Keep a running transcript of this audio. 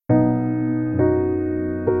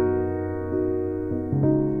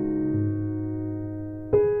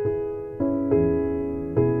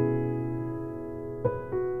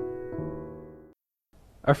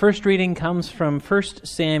Our first reading comes from 1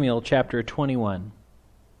 Samuel chapter 21.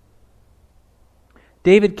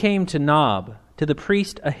 David came to Nob, to the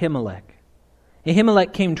priest Ahimelech.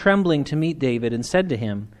 Ahimelech came trembling to meet David and said to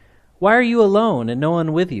him, "Why are you alone and no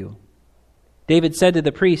one with you?" David said to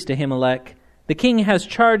the priest Ahimelech, "The king has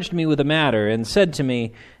charged me with a matter and said to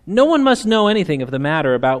me, 'No one must know anything of the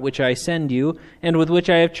matter about which I send you and with which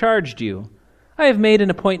I have charged you. I have made an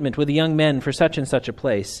appointment with the young men for such and such a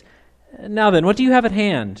place. Now then, what do you have at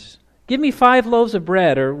hand? Give me 5 loaves of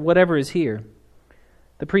bread or whatever is here.'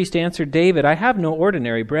 The priest answered David, 'I have no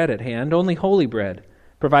ordinary bread at hand, only holy bread,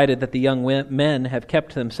 provided that the young men have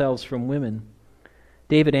kept themselves from women.'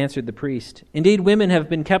 David answered the priest, 'Indeed, women have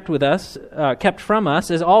been kept from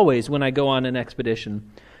us, as always when I go on an expedition.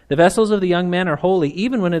 The vessels of the young men are holy,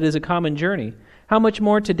 even when it is a common journey. How much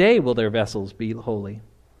more today will their vessels be holy?'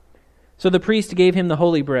 So the priest gave him the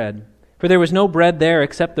holy bread, for there was no bread there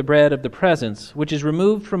except the bread of the presence, which is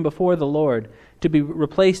removed from before the Lord, to be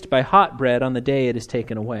replaced by hot bread on the day it is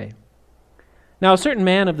taken away. Now a certain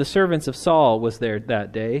man of the servants of Saul was there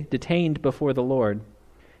that day, detained before the Lord.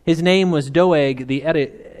 His name was Doeg the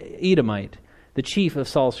Edomite, the chief of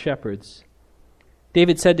Saul's shepherds.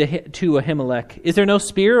 David said to Ahimelech, 'Is there no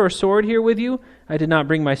spear or sword here with you? I did not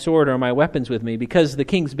bring my sword or my weapons with me, because the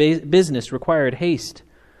king's business required haste.'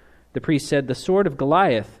 The priest said, 'The sword of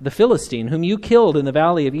Goliath, the Philistine, whom you killed in the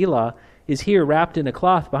valley of Elah, is here wrapped in a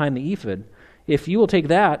cloth behind the ephod. If you will take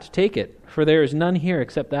that, take it, for there is none here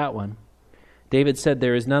except that one.' David said,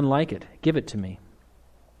 'There is none like it. Give it to me.'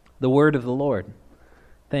 The word of the Lord.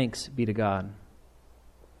 Thanks be to God."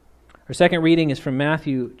 Our second reading is from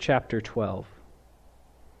Matthew chapter 12.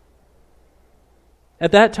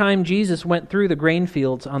 At that time Jesus went through the grain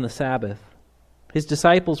fields on the Sabbath. His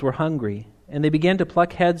disciples were hungry, and they began to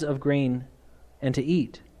pluck heads of grain and to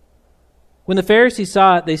eat. When the Pharisees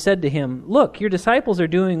saw it, they said to him, "Look, your disciples are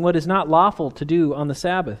doing what is not lawful to do on the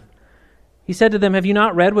Sabbath." He said to them, "Have you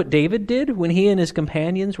not read what David did when he and his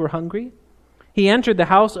companions were hungry? He entered the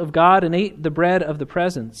house of God and ate the bread of the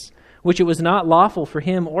presence, which it was not lawful for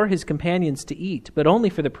him or his companions to eat, but only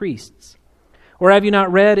for the priests. Or have you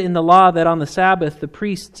not read in the law that on the Sabbath the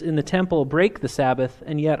priests in the temple break the Sabbath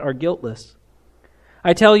and yet are guiltless?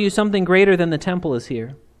 I tell you, something greater than the temple is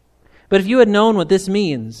here. But if you had known what this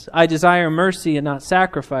means, 'I desire mercy and not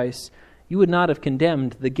sacrifice,' you would not have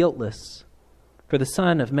condemned the guiltless. For the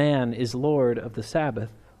Son of Man is Lord of the Sabbath."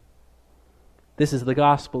 This is the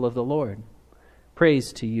gospel of the Lord.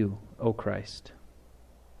 Praise to you, O Christ.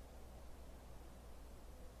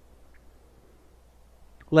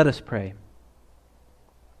 Let us pray.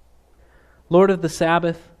 Lord of the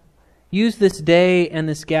Sabbath, use this day and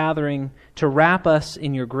this gathering to wrap us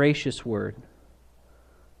in your gracious word.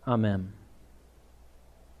 Amen.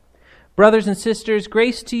 Brothers and sisters,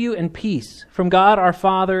 grace to you and peace from God our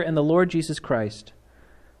Father and the Lord Jesus Christ.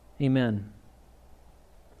 Amen.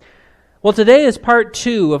 Well, today is part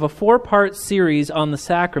 2 of a 4-part series on the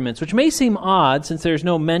sacraments, which may seem odd since there's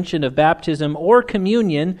no mention of baptism or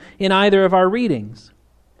communion in either of our readings.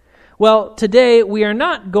 Well, today we are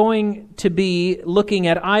not going to be looking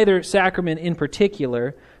at either sacrament in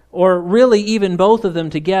particular, or really even both of them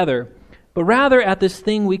together, but rather at this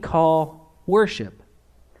thing we call worship,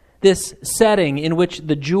 this setting in which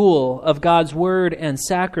the jewel of God's Word and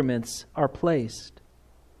sacraments are placed.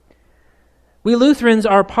 We Lutherans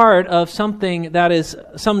are part of something that is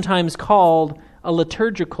sometimes called a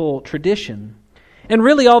liturgical tradition. And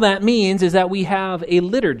really all that means is that we have a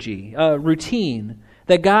liturgy, a routine,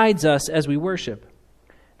 that guides us as we worship,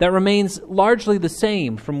 that remains largely the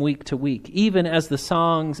same from week to week, even as the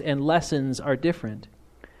songs and lessons are different.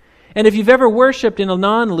 And if you've ever worshiped in a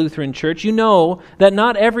non-Lutheran church, you know that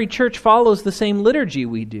not every church follows the same liturgy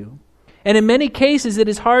we do. And in many cases, it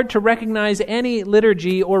is hard to recognize any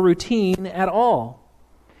liturgy or routine at all.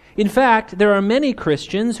 In fact, there are many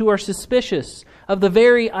Christians who are suspicious of the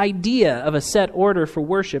very idea of a set order for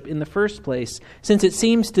worship in the first place, since it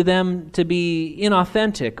seems to them to be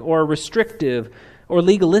inauthentic or restrictive or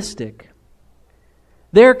legalistic.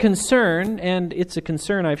 Their concern, and it's a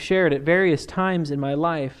concern I've shared at various times in my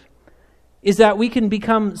life, is that we can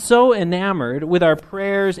become so enamored with our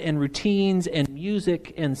prayers and routines and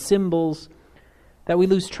music and symbols that we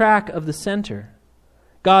lose track of the center,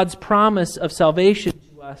 God's promise of salvation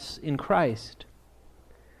to us in Christ.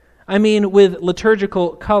 I mean, with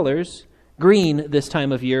liturgical colors, green this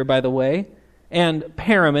time of year, by the way, and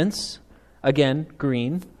paraments, again,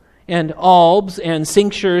 green, and albs and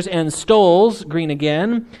cinctures and stoles, green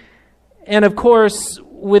again, and of course,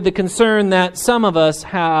 with the concern that some of us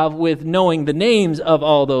have with knowing the names of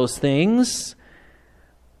all those things,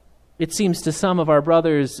 it seems to some of our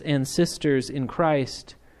brothers and sisters in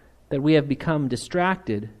Christ that we have become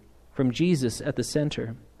distracted from Jesus at the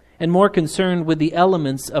center and more concerned with the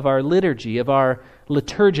elements of our liturgy, of our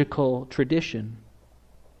liturgical tradition.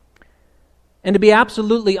 And to be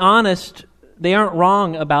absolutely honest, they aren't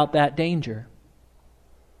wrong about that danger.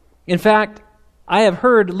 In fact, I have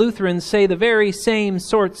heard Lutherans say the very same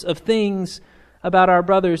sorts of things about our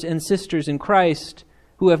brothers and sisters in Christ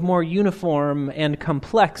who have more uniform and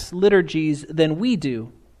complex liturgies than we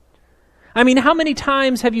do. I mean, how many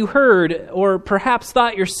times have you heard, or perhaps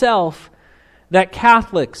thought yourself, that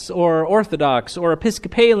Catholics or Orthodox or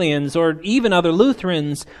Episcopalians or even other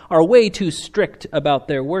Lutherans are way too strict about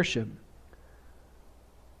their worship?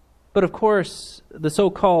 But of course, the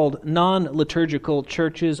so-called non-liturgical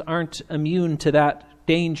churches aren't immune to that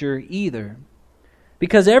danger either,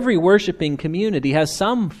 because every worshiping community has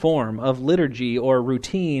some form of liturgy or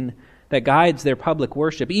routine that guides their public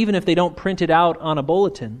worship, even if they don't print it out on a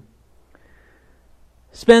bulletin.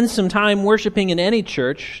 Spend some time worshiping in any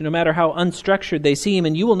church, no matter how unstructured they seem,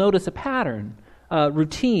 and you will notice a pattern, a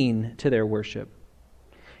routine to their worship.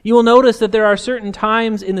 You will notice that there are certain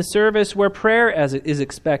times in the service where prayer is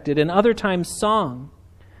expected and other times song.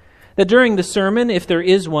 That during the sermon, if there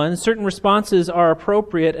is one, certain responses are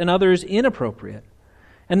appropriate and others inappropriate.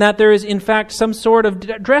 And that there is, in fact, some sort of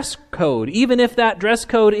dress code, even if that dress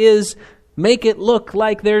code is make it look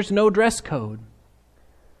like there's no dress code.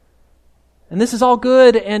 And this is all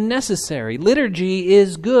good and necessary. Liturgy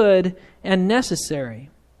is good and necessary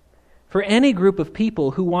for any group of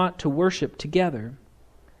people who want to worship together.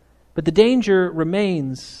 But the danger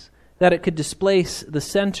remains that it could displace the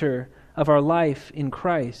center of our life in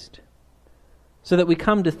Christ, so that we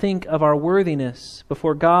come to think of our worthiness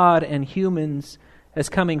before God and humans as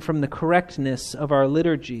coming from the correctness of our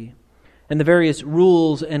liturgy and the various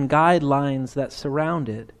rules and guidelines that surround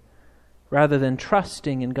it, rather than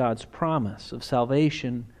trusting in God's promise of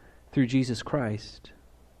salvation through Jesus Christ.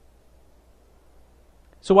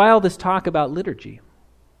 So why all this talk about liturgy?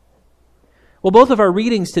 Well, both of our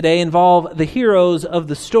readings today involve the heroes of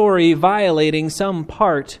the story violating some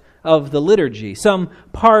part of the liturgy, some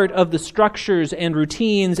part of the structures and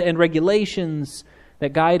routines and regulations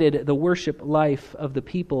that guided the worship life of the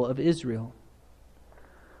people of Israel.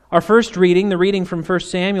 Our first reading, the reading from 1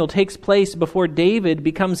 Samuel, takes place before David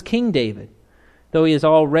becomes King David, though he has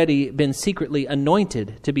already been secretly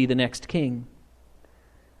anointed to be the next king.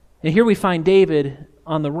 And here we find David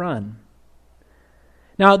on the run.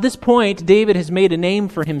 Now, at this point, David has made a name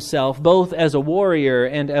for himself, both as a warrior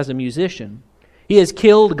and as a musician. He has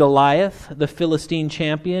killed Goliath, the Philistine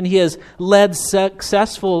champion. He has led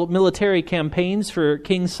successful military campaigns for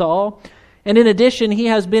King Saul. And in addition, he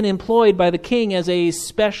has been employed by the king as a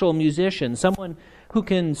special musician, someone who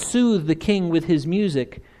can soothe the king with his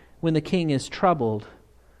music when the king is troubled.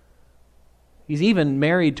 He's even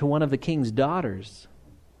married to one of the king's daughters.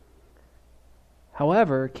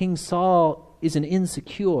 However, King Saul is an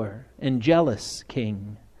insecure and jealous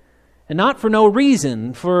king. And not for no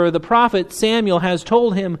reason, for the prophet Samuel has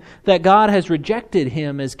told him that God has rejected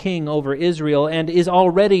him as king over Israel and is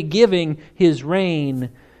already giving his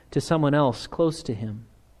reign to someone else close to him.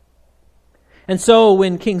 And so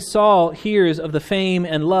when King Saul hears of the fame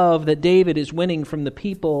and love that David is winning from the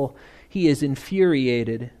people, he is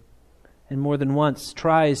infuriated and more than once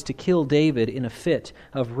tries to kill David in a fit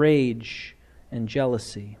of rage and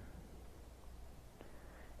jealousy.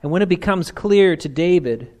 And when it becomes clear to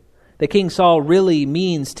David that King Saul really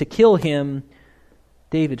means to kill him,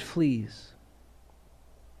 David flees.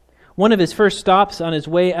 One of his first stops on his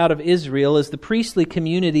way out of Israel is the priestly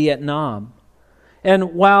community at Nob.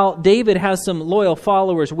 And while David has some loyal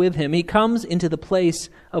followers with him, he comes into the place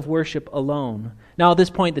of worship alone. Now, at this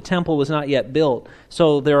point, the temple was not yet built,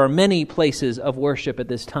 so there are many places of worship at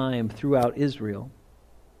this time throughout Israel.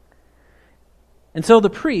 And so the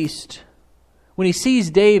priest, when he sees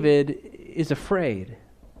David, is afraid.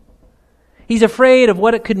 He's afraid of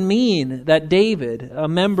what it could mean that David, a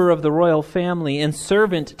member of the royal family and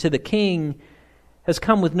servant to the king, has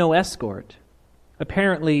come with no escort,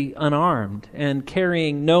 apparently unarmed and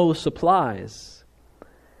carrying no supplies.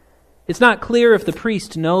 It's not clear if the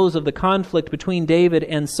priest knows of the conflict between David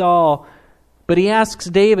and Saul, but he asks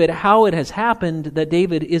David how it has happened that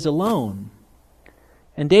David is alone.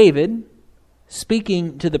 And David,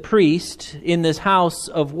 speaking to the priest in this house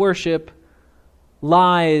of worship,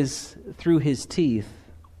 lies through his teeth.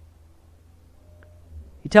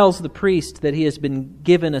 He tells the priest that he has been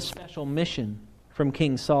given a special mission from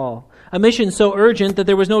King Saul, a mission so urgent that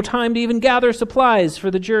there was no time to even gather supplies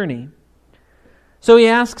for the journey. So he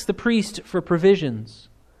asks the priest for provisions,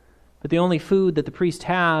 but the only food that the priest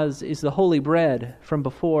has is the holy bread from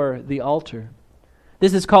before the altar.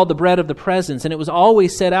 This is called the bread of the presence, and it was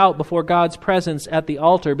always set out before God's presence at the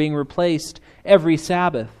altar, being replaced every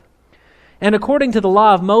Sabbath. And according to the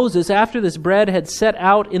law of Moses, after this bread had set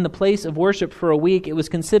out in the place of worship for a week, it was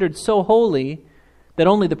considered so holy that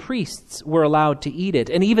only the priests were allowed to eat it,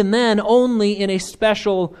 and even then only in a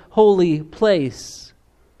special holy place.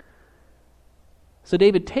 So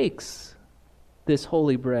David takes this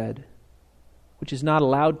holy bread, which is not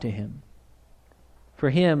allowed to him, for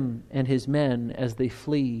him and his men as they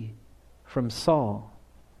flee from Saul.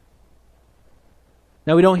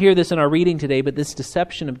 Now we don't hear this in our reading today, but this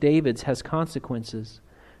deception of David's has consequences.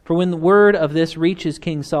 For when the word of this reaches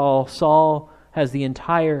King Saul, Saul has the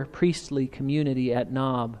entire priestly community at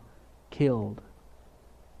Nob killed.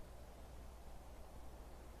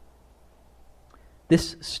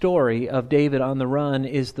 This story of David on the run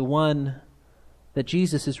is the one that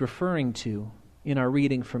Jesus is referring to in our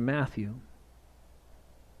reading from Matthew.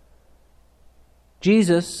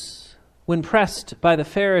 Jesus, when pressed by the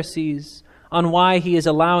Pharisees on why he is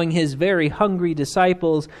allowing his very hungry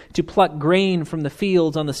disciples to pluck grain from the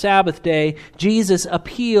fields on the Sabbath day, Jesus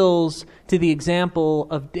appeals to the example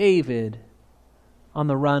of David on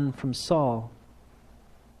the run from Saul.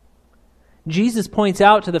 Jesus points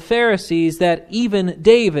out to the Pharisees that even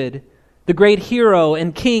David, the great hero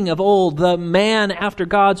and king of old, the man after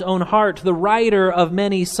God's own heart, the writer of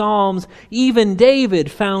many psalms, even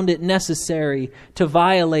David found it necessary to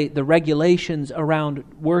violate the regulations around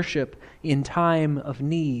worship in time of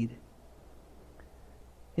need.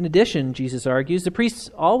 In addition, Jesus argues, the priests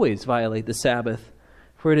always violate the Sabbath,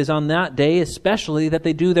 for it is on that day especially that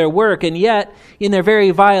they do their work, and yet in their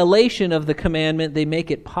very violation of the commandment, they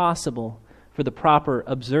make it possible for the proper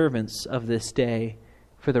observance of this day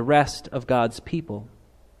for the rest of God's people.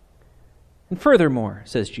 And furthermore,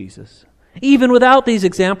 says Jesus, even without these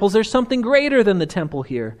examples, there's something greater than the temple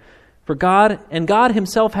here. For God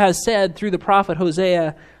himself has said through the prophet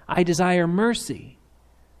Hosea, I desire mercy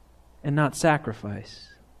and not sacrifice.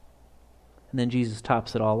 And then Jesus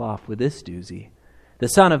tops it all off with this doozy. The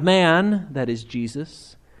Son of Man, that is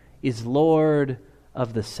Jesus, is Lord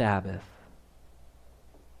of the Sabbath.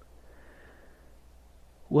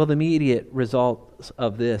 Well, the immediate result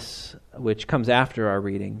of this, which comes after our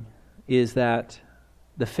reading, is that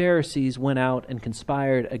the Pharisees went out and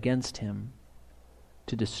conspired against him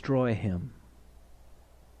to destroy him.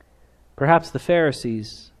 Perhaps the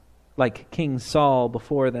Pharisees, like King Saul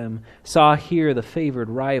before them, saw here the favored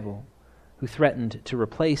rival who threatened to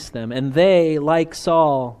replace them, and they, like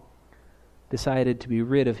Saul, decided to be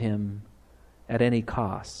rid of him at any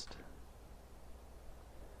cost.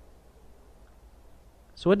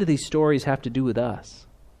 So what do these stories have to do with us?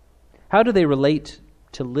 How do they relate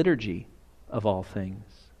to liturgy of all things?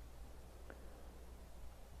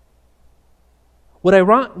 What I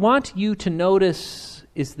want you to notice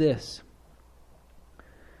is this,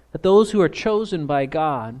 that those who are chosen by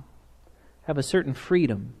God have a certain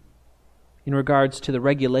freedom in regards to the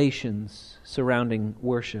regulations surrounding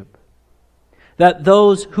worship. That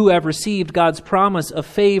those who have received God's promise of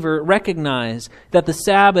favor recognize that the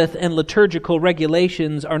Sabbath and liturgical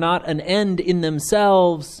regulations are not an end in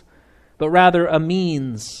themselves, but rather a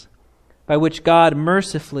means by which God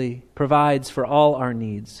mercifully provides for all our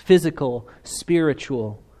needs, physical,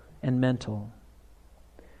 spiritual, and mental.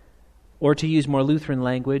 Or to use more Lutheran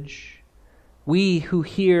language, we who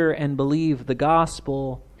hear and believe the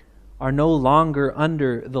gospel are no longer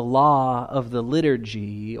under the law of the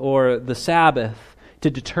liturgy or the Sabbath to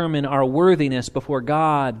determine our worthiness before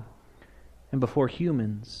God and before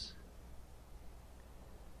humans.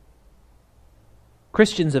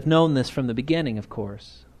 Christians have known this from the beginning, of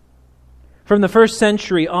course. From the first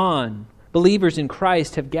century on, believers in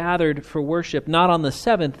Christ have gathered for worship not on the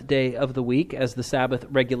seventh day of the week, as the Sabbath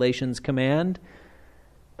regulations command,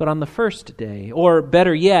 but on the first day, or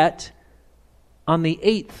better yet, on the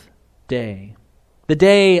eighth day, the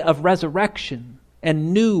day of resurrection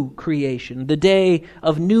and new creation, the day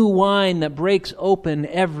of new wine that breaks open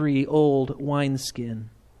every old wineskin.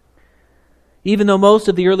 Even though most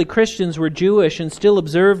of the early Christians were Jewish and still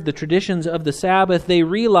observed the traditions of the Sabbath, they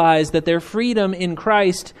realized that their freedom in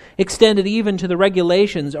Christ extended even to the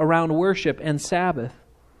regulations around worship and Sabbath,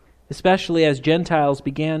 especially as Gentiles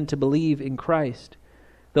began to believe in Christ,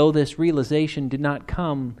 though this realization did not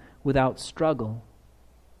come without struggle.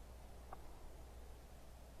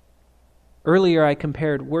 Earlier I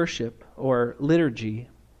compared worship, or liturgy,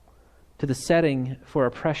 to the setting for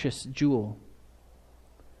a precious jewel.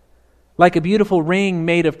 Like a beautiful ring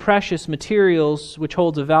made of precious materials which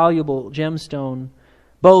holds a valuable gemstone,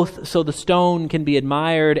 both so the stone can be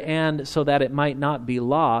admired and so that it might not be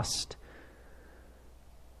lost.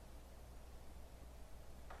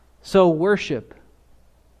 So worship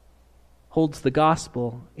holds the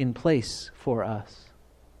gospel in place for us.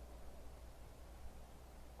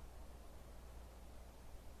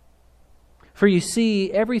 For you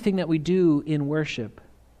see, everything that we do in worship,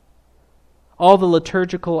 all the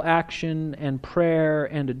liturgical action and prayer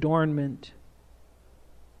and adornment,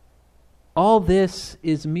 all this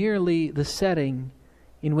is merely the setting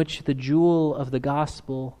in which the jewel of the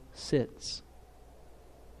gospel sits.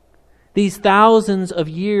 These thousands of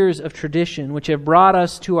years of tradition which have brought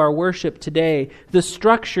us to our worship today, the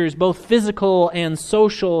structures, both physical and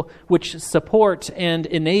social, which support and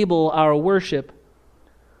enable our worship,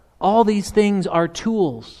 all these things are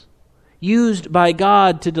tools used by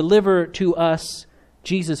God to deliver to us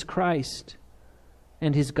Jesus Christ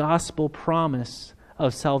and His gospel promise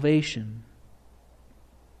of salvation.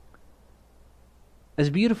 As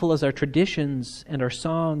beautiful as our traditions and our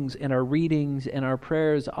songs and our readings and our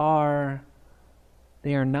prayers are,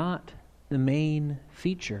 they are not the main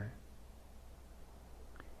feature.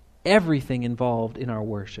 Everything involved in our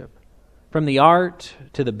worship, from the art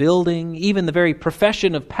to the building, even the very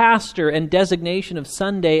profession of pastor and designation of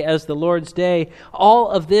Sunday as the Lord's Day, all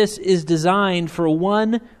of this is designed for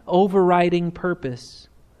one overriding purpose: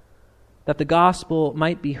 that the gospel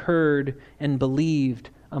might be heard and believed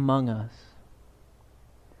among us.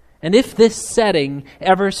 And if this setting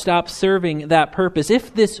ever stops serving that purpose,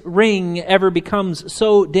 if this ring ever becomes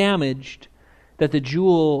so damaged that the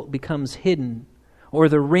jewel becomes hidden, or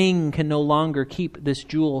the ring can no longer keep this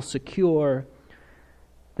jewel secure,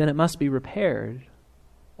 then it must be repaired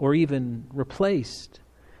or even replaced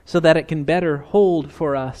so that it can better hold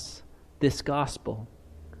for us this gospel,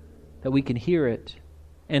 that we can hear it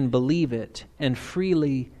and believe it and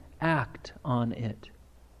freely act on it.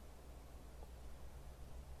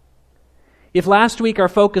 If last week our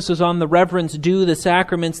focus was on the reverence due the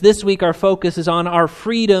sacraments, this week our focus is on our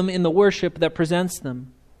freedom in the worship that presents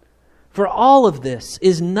them. For all of this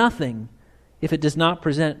is nothing if it does not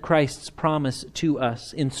present Christ's promise to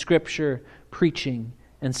us in Scripture, preaching,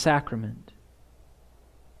 and sacrament.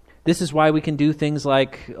 This is why we can do things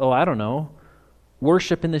like,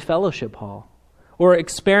 worship in the fellowship hall, or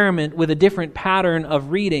experiment with a different pattern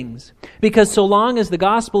of readings. Because so long as the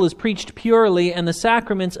gospel is preached purely and the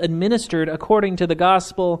sacraments administered according to the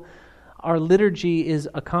gospel, our liturgy is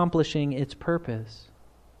accomplishing its purpose.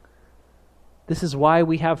 This is why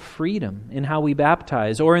we have freedom in how we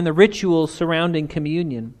baptize or in the rituals surrounding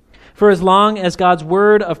communion. For as long as God's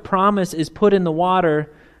word of promise is put in the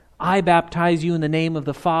water, I baptize you in the name of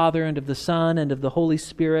the Father and of the Son and of the Holy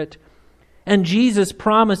Spirit, and Jesus'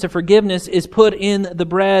 promise of forgiveness is put in the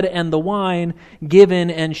bread and the wine, given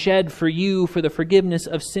and shed for you for the forgiveness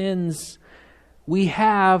of sins, we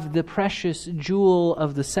have the precious jewel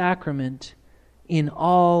of the sacrament in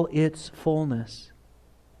all its fullness.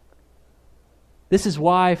 This is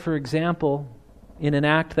why, for example, in an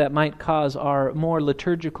act that might cause our more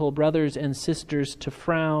liturgical brothers and sisters to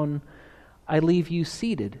frown, I leave you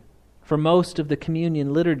seated for most of the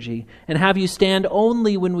communion liturgy and have you stand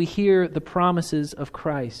only when we hear the promises of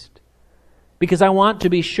Christ. Because I want to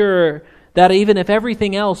be sure that even if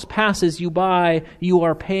everything else passes you by, you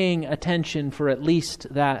are paying attention for at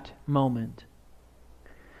least that moment.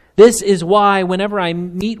 This is why whenever I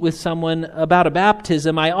meet with someone about a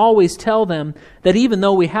baptism, I always tell them that even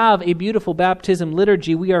though we have a beautiful baptism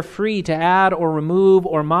liturgy, we are free to add or remove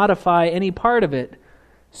or modify any part of it,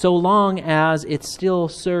 so long as it still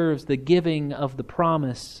serves the giving of the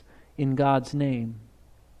promise in God's name.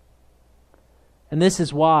 And this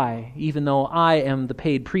is why, even though I am the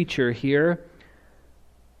paid preacher here,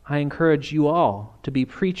 I encourage you all to be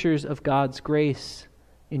preachers of God's grace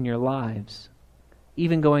in your lives,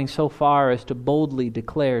 even going so far as to boldly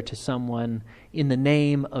declare to someone, in the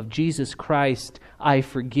name of Jesus Christ, I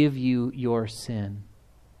forgive you your sin.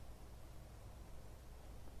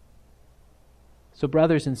 So,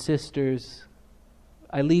 brothers and sisters,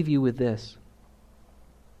 I leave you with this.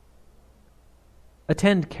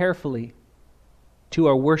 Attend carefully to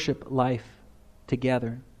our worship life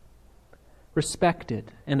together. Respect it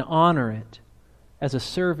and honor it as a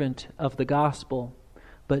servant of the gospel,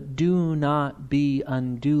 but do not be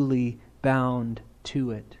unduly bound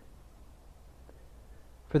to it.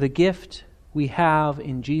 For the gift we have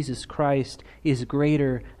in Jesus Christ is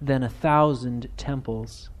greater than 1,000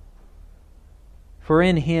 temples. For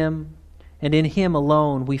in Him, and in Him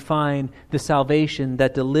alone, we find the salvation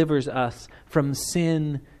that delivers us from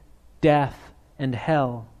sin, death, and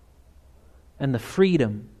hell, and the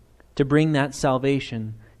freedom to bring that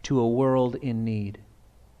salvation to a world in need.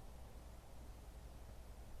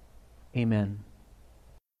 Amen.